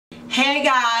Hey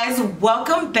guys,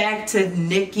 welcome back to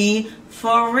Nikki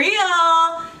For Real.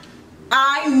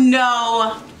 I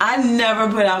know I never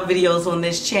put out videos on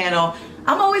this channel.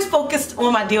 I'm always focused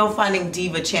on my Deal Finding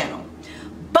Diva channel.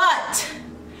 But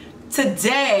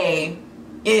today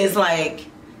is like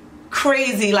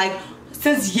crazy. Like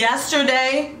since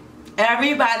yesterday,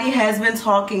 everybody has been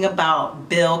talking about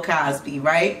Bill Cosby,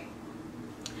 right?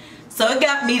 So it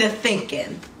got me to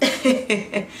thinking.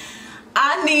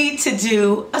 I need to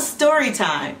do a story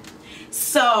time.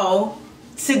 So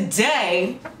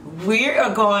today we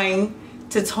are going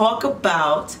to talk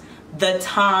about the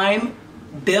time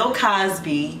Bill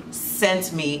Cosby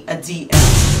sent me a DM.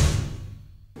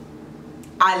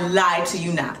 I lied to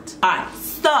you not. Alright,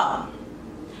 so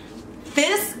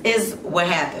this is what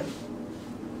happened.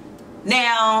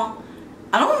 Now,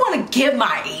 I don't want to give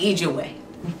my age away,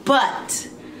 but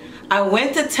I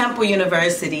went to Temple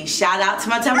University. Shout out to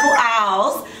my Temple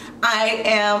Owls. I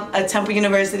am a Temple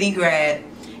University grad,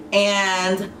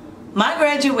 and my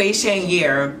graduation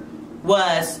year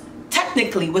was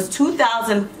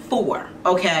 2004,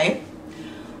 okay?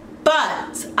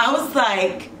 But I was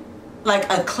like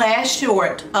a class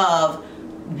short of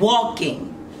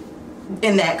walking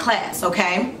in that class,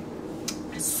 okay?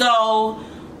 So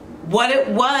what it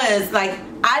was, like,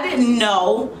 I didn't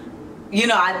know. You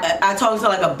know, I talked to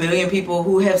like a billion people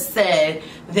who have said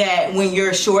that when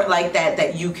you're short like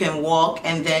that you can walk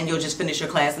and then you'll just finish your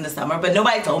class in the summer. But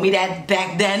nobody told me that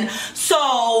back then.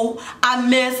 So I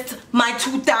missed my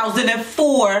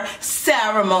 2004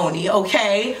 ceremony,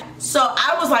 okay? So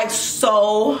I was like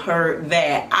so hurt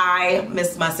that I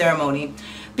missed my ceremony,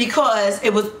 because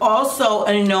it was also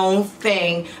a known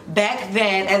thing back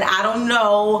then, and I don't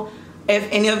know if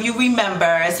any of you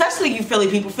remember, especially you Philly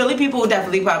people will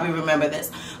definitely probably remember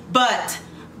this. But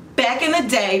back in the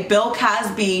day, Bill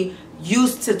Cosby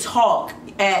used to talk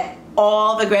at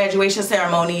all the graduation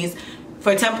ceremonies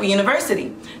for Temple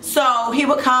University. So he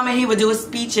would come and he would do a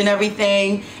speech and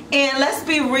everything. And let's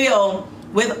be real,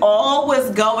 with all what's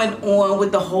going on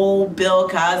with the whole Bill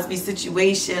Cosby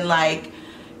situation, like,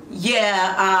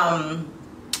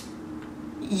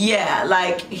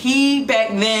 like he back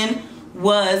then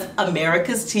was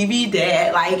America's TV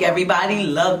dad. Like, everybody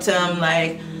loved him.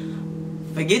 Like,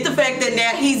 forget the fact that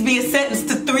now he's being sentenced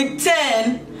to 3 to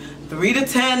 10. 3 to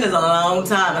 10 is a long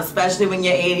time, especially when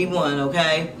you're 81,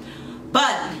 okay?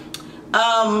 But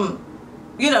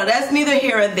you know, that's neither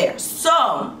here or there.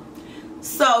 So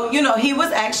you know, he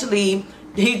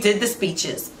did the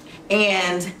speeches,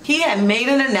 and he had made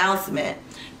an announcement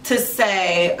to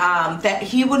say that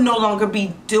he would no longer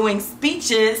be doing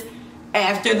speeches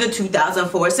after the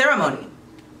 2004 ceremony.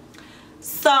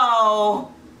 So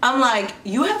I'm like,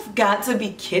 you have got to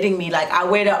be kidding me. Like, I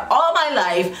waited all my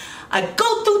life. I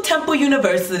go through Temple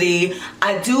University.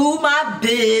 I do my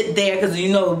bid there, because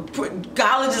you know,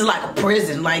 college is like a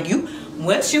prison. Like,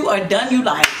 once you are done, you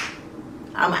like,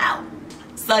 I'm out.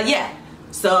 So yeah,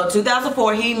 so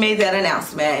 2004 he made that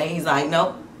announcement, and he's like,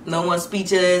 nope, no more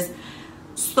speeches.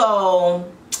 So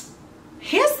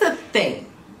here's the thing.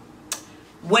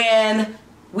 When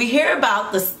we hear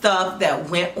about the stuff that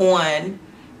went on,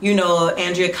 you know,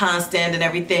 Andrea Constant and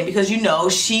everything, because you know,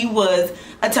 she was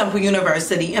a Temple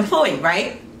University employee,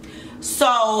 right?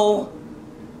 So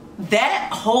that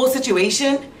whole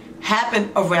situation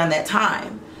happened around that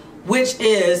time, which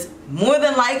is more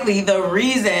than likely the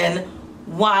reason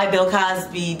why Bill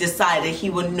Cosby decided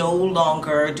he would no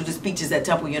longer do the speeches at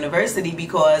Temple University,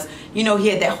 because, you know, he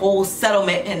had that whole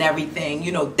settlement and everything.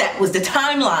 You know, that was the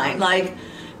timeline. Like,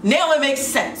 now it makes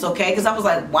sense, okay? Because I was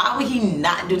like, why would he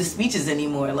not do the speeches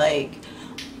anymore? Like,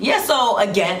 yeah, so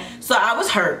again, so I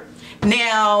was hurt.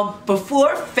 Now,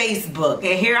 before Facebook,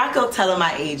 and here I go telling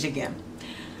my age again.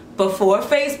 Before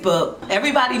Facebook,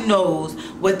 everybody knows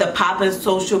what the poppin'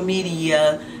 social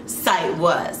media site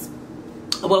was.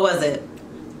 What was it?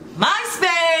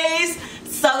 MySpace.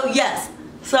 So yes,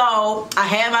 so I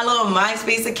had my little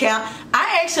MySpace account.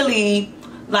 I actually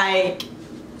like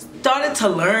started to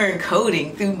learn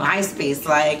coding through MySpace.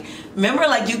 Like, remember,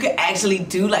 like, you could actually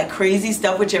do like crazy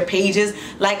stuff with your pages.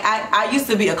 Like, I used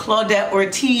to be a Claudette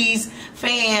Ortiz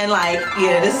fan. Like,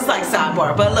 yeah, this is like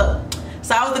sidebar, but look,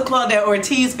 so I was the Claudette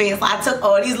Ortiz fan. So I took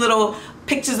all these little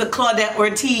pictures of Claudette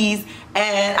Ortiz,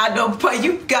 and I know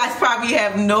you guys probably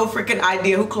have no freaking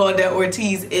idea who Claudette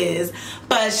Ortiz is,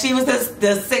 but she was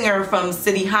the singer from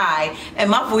City High, and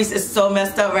my voice is so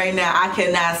messed up right now, I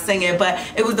cannot sing it, but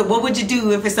it was the what would you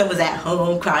do if someone was at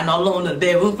home crying all alone on the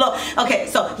bedroom floor. Okay,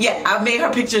 so yeah, I made her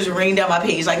pictures rain down my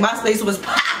page. Like, MySpace was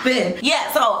popping.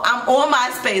 Yeah, so I'm on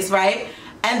MySpace, right?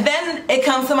 And then it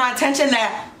comes to my attention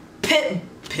that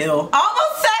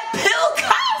almost said Bill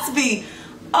Cosby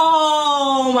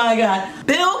Oh my God.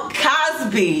 Bill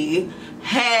Cosby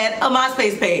had a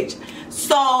MySpace page.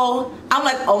 So I'm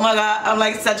like, oh my God, I'm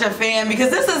like such a fan, because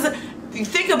this is,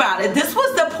 think about it, this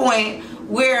was the point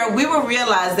where we were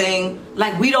realizing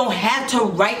like we don't have to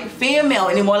write fan mail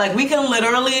anymore. Like we can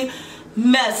literally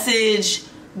message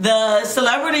the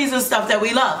celebrities and stuff that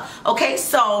we love. Okay,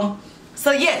 so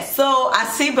yeah, so I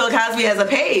see Bill Cosby has a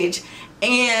page,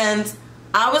 and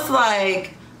I was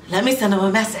like, let me send him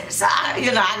a message. So,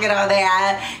 you know, I get on there,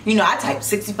 I type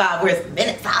 65 words a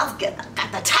minute, so I got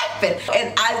to type it.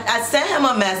 And I sent him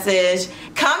a message.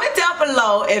 Comment down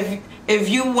below if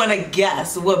you want to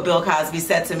guess what Bill Cosby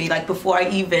said to me, like before I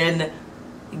even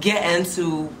get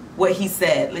into what he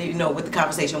said, you know, what the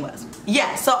conversation was.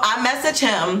 Yeah, so I messaged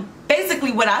him.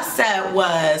 Basically what I said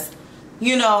was,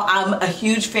 you know, I'm a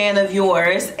huge fan of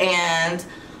yours, and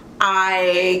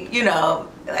I, you know,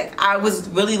 like I was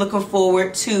really looking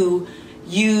forward to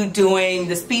you doing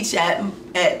the speech at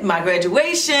my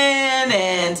graduation,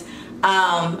 and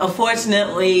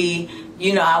unfortunately,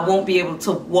 you know, I won't be able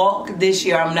to walk this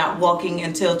year. I'm not walking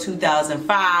until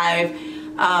 2005.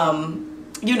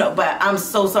 You know, but I'm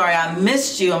so sorry I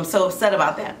missed you. I'm so upset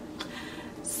about that.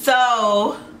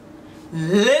 So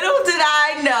little did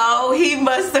I know, he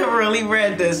must have really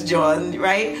read this, Jordan,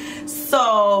 right?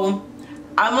 So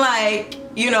I'm like,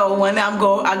 you know, when I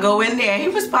go in there, he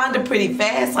responded pretty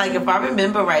fast. Like if I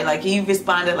remember right, like he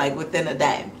responded like within a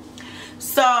day.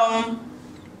 So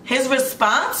his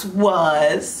response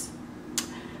was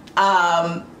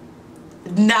not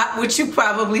what you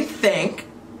probably think.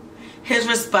 His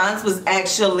response was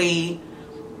actually,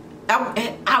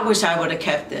 I wish I would have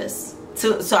kept this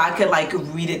so I could like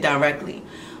read it directly.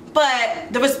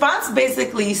 But the response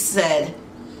basically said,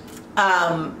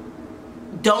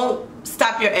 don't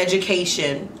stop your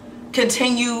education.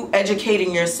 Continue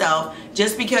educating yourself.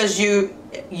 Just because you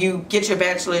get your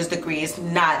bachelor's degree, it's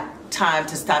not time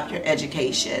to stop your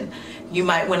education. You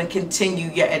might want to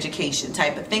continue your education,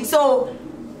 type of thing. So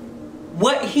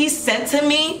what he sent to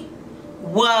me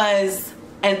was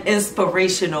an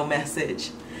inspirational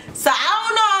message. So I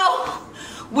don't know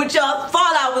what y'all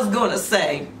thought I was gonna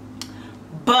say,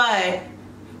 but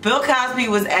Bill Cosby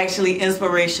was actually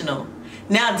inspirational.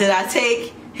 Now, did I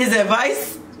take his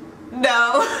advice?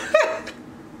 No.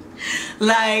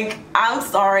 Like, I'm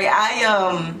sorry.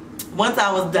 Once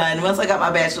I was done, once I got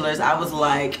my bachelor's, I was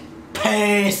like,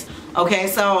 peace. Okay,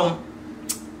 so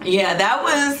yeah, that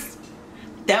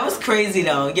was crazy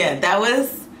though. Yeah, that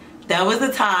was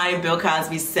the time Bill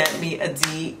Cosby sent me a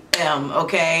DM,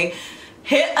 okay?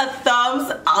 Hit a thumbs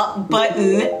up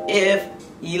button if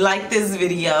you like this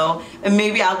video, and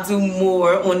maybe I'll do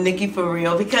more on Nikki For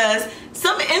Real, because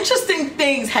some interesting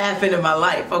things happen in my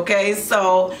life, okay?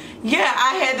 So yeah,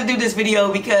 I had to do this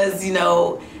video because, you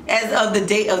know, as of the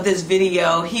date of this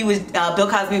video, Bill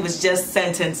Cosby was just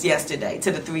sentenced yesterday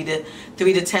to the 3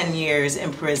 to 10 years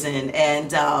in prison,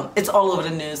 and it's all over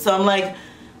the news. So I'm like,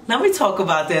 let me talk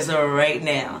about this right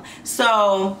now.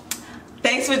 So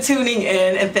thanks for tuning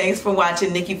in, and thanks for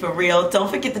watching Nikki For Real. Don't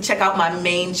forget to check out my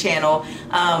main channel,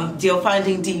 Deal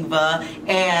Finding Diva,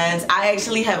 and I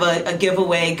actually have a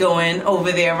giveaway going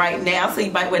over there right now, so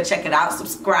you might want to check it out.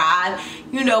 Subscribe,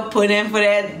 you know, put in for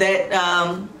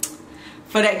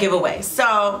that giveaway.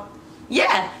 So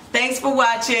yeah, thanks for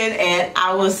watching, and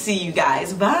I will see you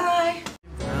guys. Bye.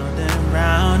 Round and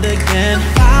round again.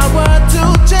 Power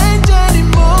to change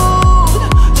anymore.